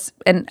use this,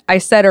 and I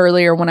said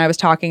earlier when I was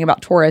talking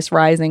about Taurus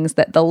risings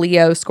that the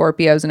Leo,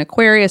 Scorpios, and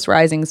Aquarius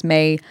risings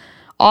may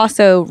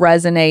also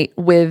resonate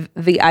with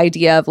the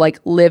idea of like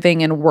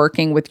living and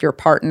working with your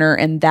partner,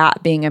 and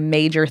that being a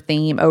major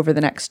theme over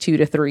the next 2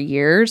 to 3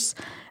 years,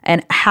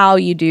 and how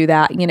you do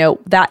that,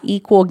 that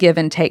equal give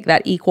and take,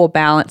 that equal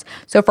balance.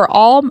 So for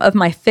all of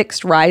my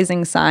fixed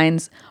rising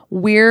signs,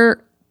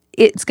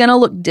 it's going to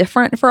look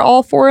different for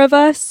all four of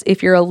us.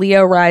 If you're a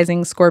Leo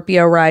rising,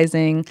 Scorpio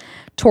rising,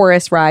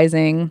 Taurus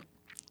rising,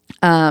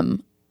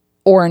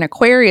 or an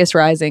Aquarius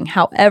rising.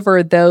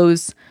 However,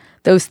 those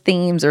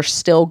themes are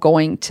still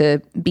going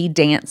to be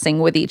dancing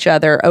with each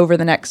other over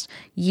the next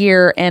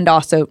year and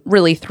also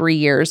really 3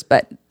 years,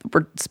 but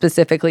we're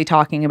specifically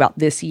talking about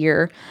this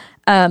year.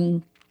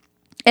 And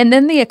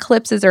then the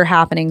eclipses are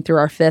happening through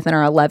our 5th and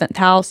our 11th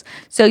house.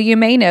 So you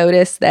may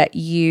notice that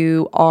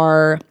you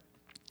are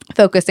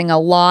focusing a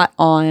lot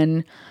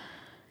on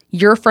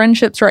your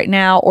friendships right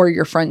now, or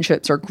your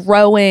friendships are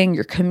growing,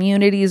 your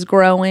community is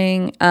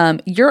growing,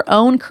 your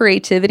own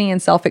creativity and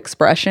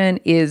self-expression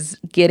is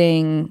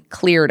getting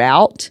cleared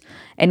out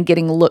and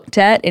getting looked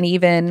at, and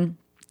even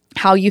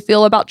how you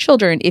feel about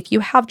children. If you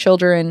have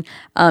children,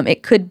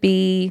 it could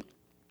be,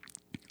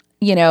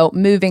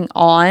 moving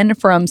on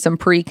from some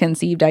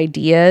preconceived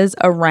ideas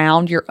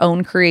around your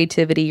own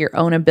creativity, your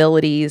own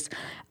abilities,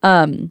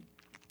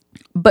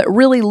 but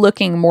really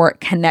looking more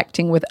at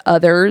connecting with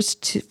others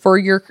for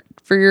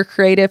your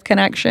creative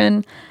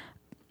connection.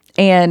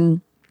 And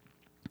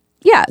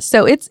yeah,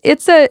 so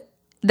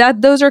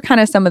those are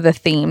kind of some of the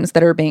themes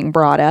that are being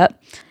brought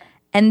up.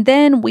 And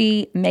then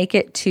we make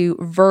it to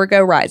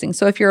Virgo rising.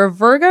 So if you're a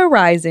Virgo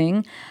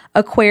rising,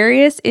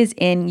 Aquarius is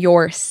in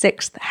your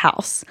 6th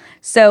house.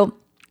 So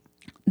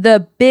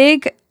the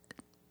big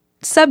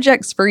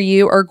subjects for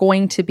you are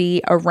going to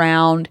be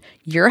around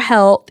your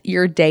health,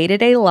 your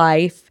day-to-day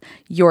life,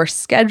 your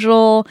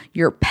schedule,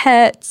 your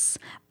pets.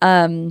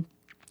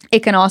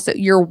 It can also,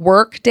 your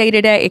work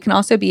day-to-day. It can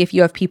also be if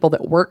you have people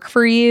that work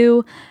for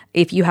you,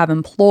 if you have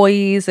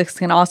employees, this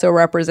can also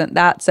represent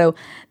that. So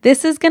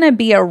this is going to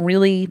be a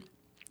really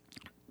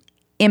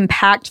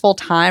impactful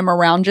time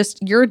around just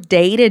your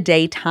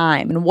day-to-day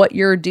time and what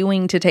you're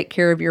doing to take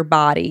care of your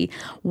body.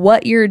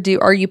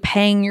 Are you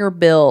paying your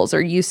bills?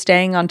 Are you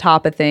staying on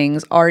top of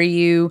things? Are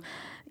you,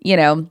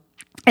 and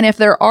if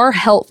there are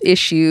health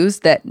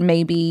issues that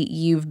maybe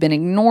you've been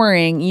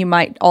ignoring, you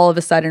might all of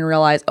a sudden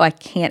realize, oh, I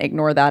can't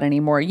ignore that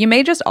anymore. You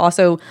may just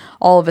also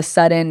all of a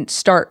sudden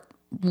start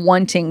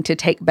wanting to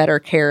take better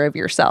care of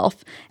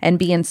yourself and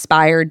be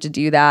inspired to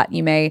do that.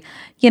 You may,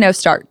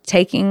 start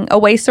taking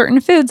away certain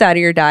foods out of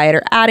your diet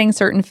or adding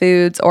certain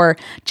foods or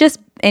just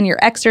in your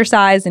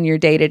exercise and your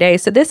day-to-day.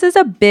 So this is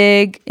a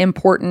big,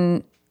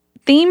 important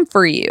theme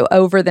for you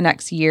over the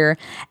next year.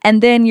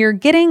 And then you're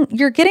getting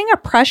a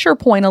pressure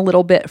point a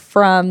little bit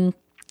from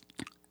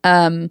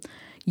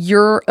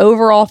your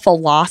overall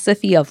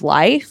philosophy of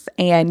life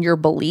and your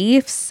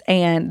beliefs.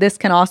 And this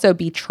can also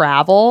be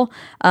travel,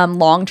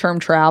 long-term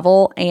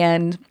travel.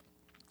 And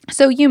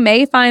so you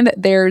may find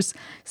that there's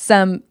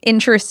some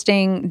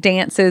interesting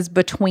dances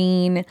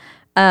between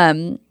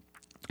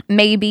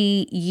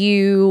maybe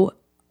you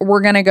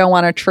were going to go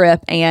on a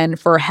trip and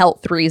for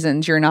health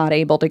reasons you're not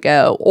able to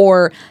go,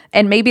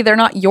 and maybe they're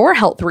not your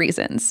health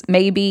reasons.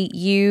 Maybe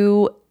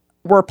you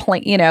were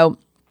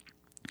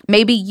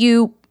maybe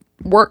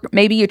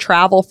you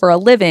travel for a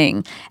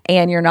living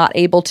and you're not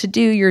able to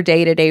do your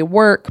day-to-day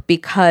work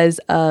because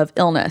of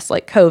illness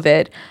like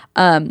COVID.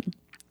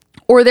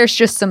 Or there's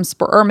just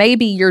or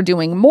maybe you're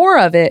doing more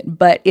of it,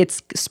 but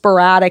it's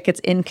sporadic, it's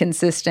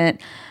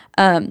inconsistent.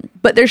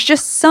 But there's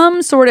just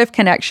some sort of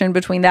connection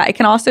between that. It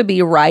can also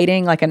be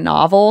writing like a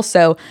novel.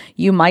 So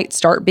you might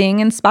start being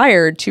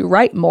inspired to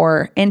write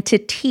more and to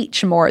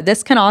teach more.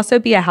 This can also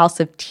be a house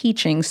of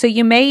teaching. So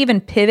you may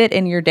even pivot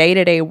in your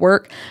day-to-day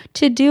work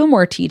to do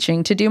more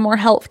teaching, to do more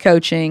health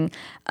coaching.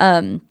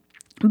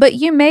 But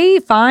you may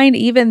find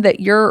even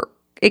that you're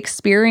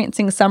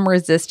experiencing some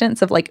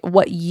resistance of like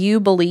what you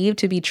believe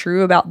to be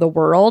true about the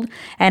world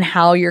and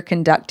how you're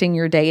conducting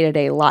your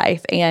day-to-day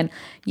life. And,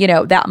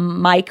 that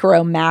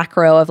micro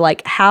macro of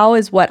like, how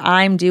is what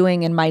I'm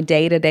doing in my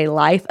day-to-day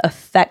life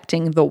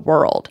affecting the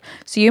world?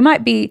 So you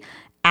might be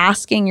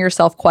asking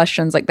yourself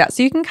questions like that.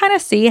 So you can kind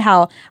of see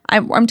how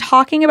I'm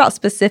talking about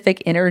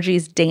specific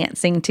energies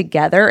dancing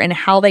together and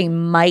how they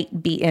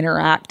might be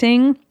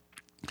interacting.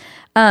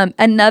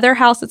 Another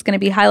house that's going to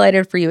be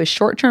highlighted for you is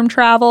short-term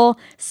travel,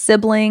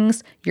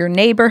 siblings, your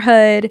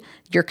neighborhood,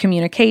 your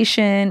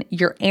communication,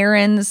 your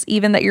errands,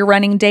 even that you're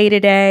running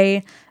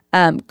day-to-day,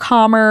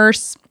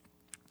 commerce.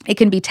 It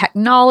can be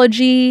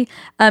technology.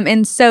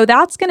 And so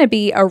that's going to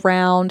be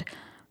around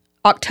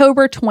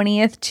October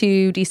 20th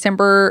to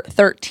December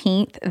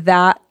 13th.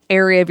 That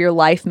area of your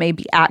life may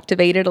be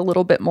activated a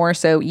little bit more.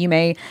 So you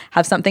may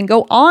have something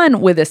go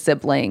on with a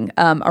sibling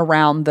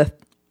around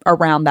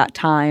that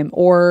time,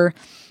 or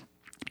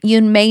you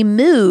may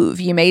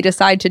move. You may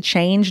decide to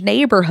change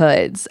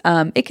neighborhoods.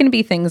 It can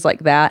be things like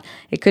that.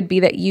 It could be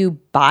that you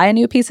buy a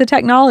new piece of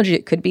technology.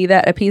 It could be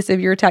that a piece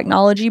of your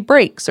technology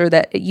breaks or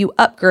that you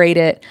upgrade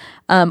it,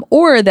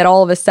 or that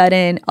all of a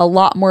sudden a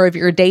lot more of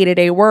your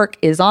day-to-day work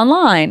is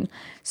online.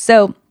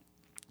 So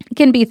it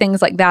can be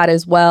things like that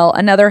as well.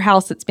 Another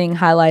house that's being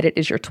highlighted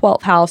is your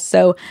 12th house.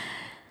 So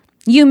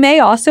you may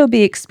also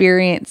be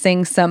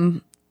experiencing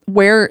some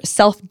where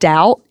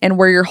self-doubt and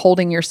where you're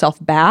holding yourself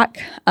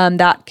back.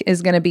 That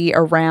is going to be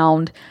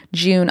around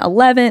June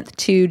 11th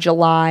to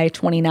July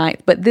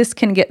 29th. But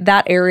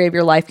that area of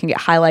your life can get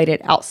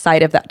highlighted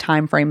outside of that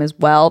time frame as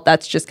well.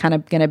 That's just kind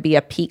of going to be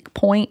a peak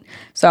point.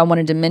 So I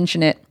wanted to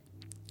mention it.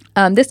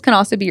 This can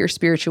also be your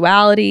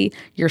spirituality,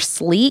 your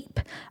sleep.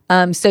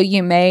 So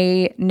you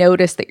may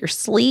notice that your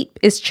sleep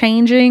is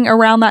changing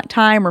around that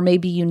time, or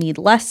maybe you need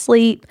less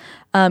sleep.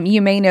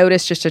 You may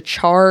notice just a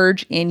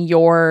charge in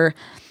your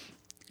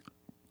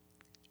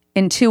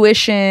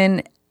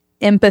intuition,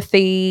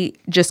 empathy,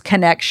 just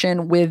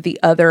connection with the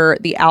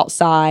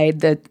outside,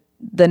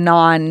 the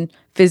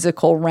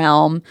non-physical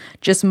realm,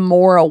 just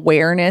more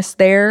awareness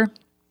there.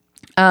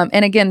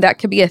 And again, that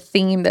could be a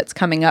theme that's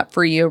coming up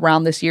for you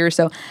around this year.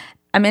 So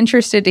I'm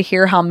interested to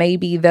hear how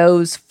maybe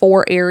those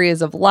 4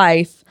 areas of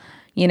life,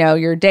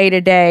 your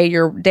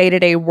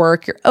day-to-day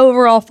work, your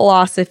overall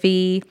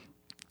philosophy,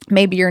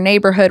 maybe your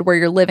neighborhood where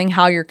you're living,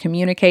 how you're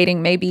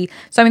communicating,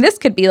 this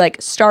could be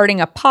like starting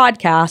a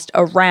podcast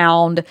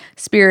around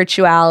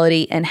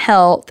spirituality and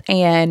health.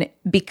 And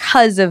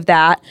because of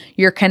that,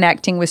 you're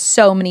connecting with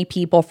so many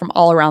people from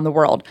all around the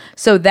world.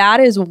 So that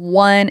is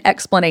one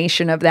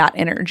explanation of that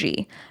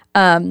energy.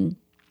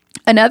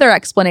 Another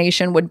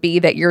explanation would be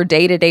that your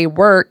day-to-day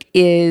work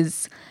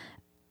is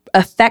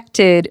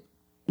affected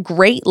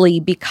greatly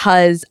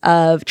because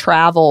of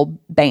travel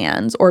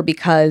bans or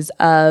because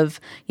of,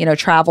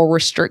 travel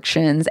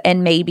restrictions.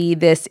 And maybe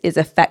this is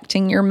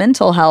affecting your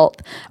mental health,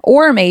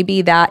 or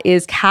maybe that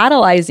is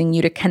catalyzing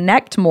you to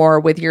connect more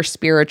with your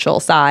spiritual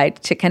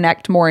side, to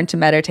connect more into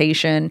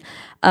meditation.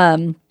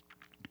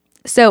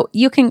 So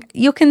you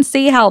can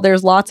see how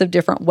there's lots of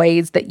different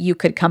ways that you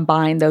could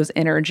combine those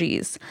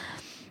energies.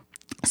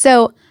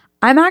 So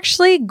I'm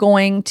actually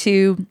going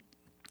to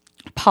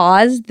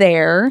pause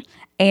there,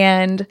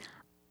 and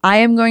I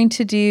am going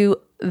to do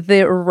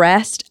the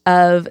rest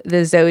of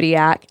the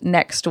zodiac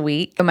next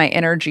week. My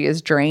energy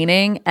is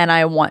draining, and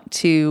I want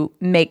to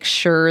make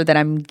sure that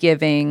I'm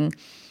giving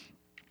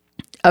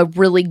a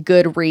really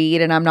good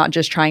read and I'm not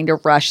just trying to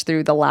rush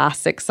through the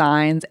last 6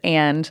 signs.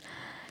 And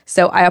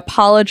so I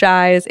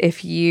apologize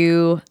if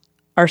you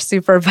are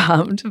super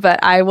bummed, but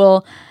I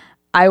will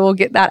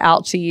get that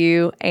out to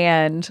you.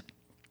 And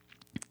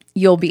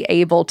you'll be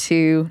able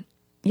to,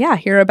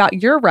 hear about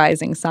your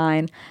rising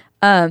sign.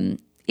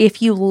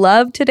 If you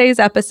loved today's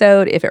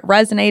episode, if it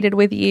resonated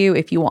with you,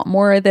 if you want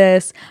more of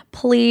this,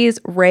 please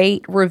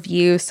rate,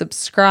 review,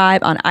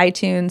 subscribe on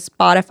iTunes,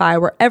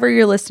 Spotify, wherever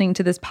you're listening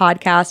to this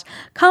podcast.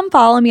 Come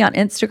follow me on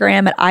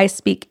Instagram at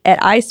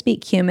I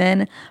Speak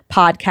Human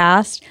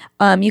Podcast.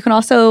 You can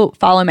also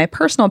follow my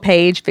personal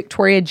page,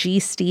 Victoria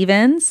G.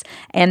 Stevens,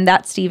 and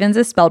that Stevens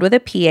is spelled with a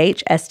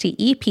PH,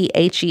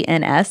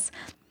 STEPHENS.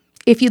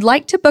 If you'd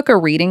like to book a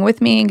reading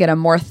with me and get a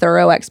more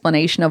thorough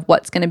explanation of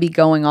what's going to be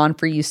going on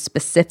for you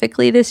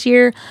specifically this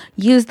year,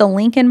 use the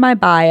link in my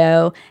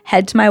bio,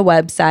 head to my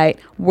website.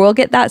 We'll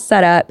get that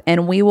set up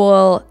and we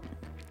will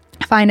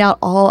find out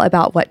all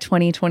about what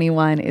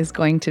 2021 is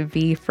going to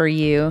be for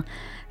you.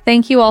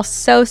 Thank you all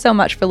so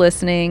much for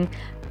listening.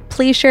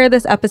 Please share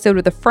this episode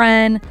with a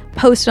friend,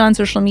 post it on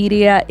social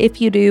media.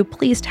 If you do,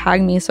 please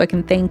tag me so I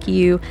can thank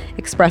you,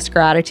 express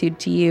gratitude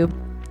to you.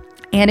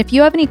 And if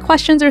you have any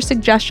questions or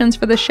suggestions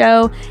for the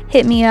show,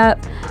 hit me up.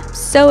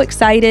 So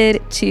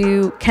excited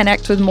to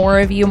connect with more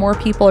of you. More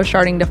people are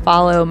starting to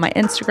follow my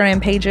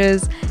Instagram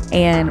pages,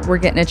 and we're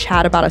getting to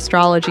chat about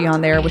astrology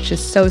on there, which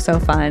is so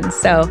fun.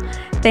 So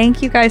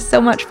thank you guys so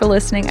much for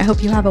listening. I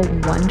hope you have a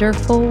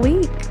wonderful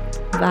week.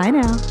 Bye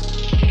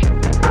now.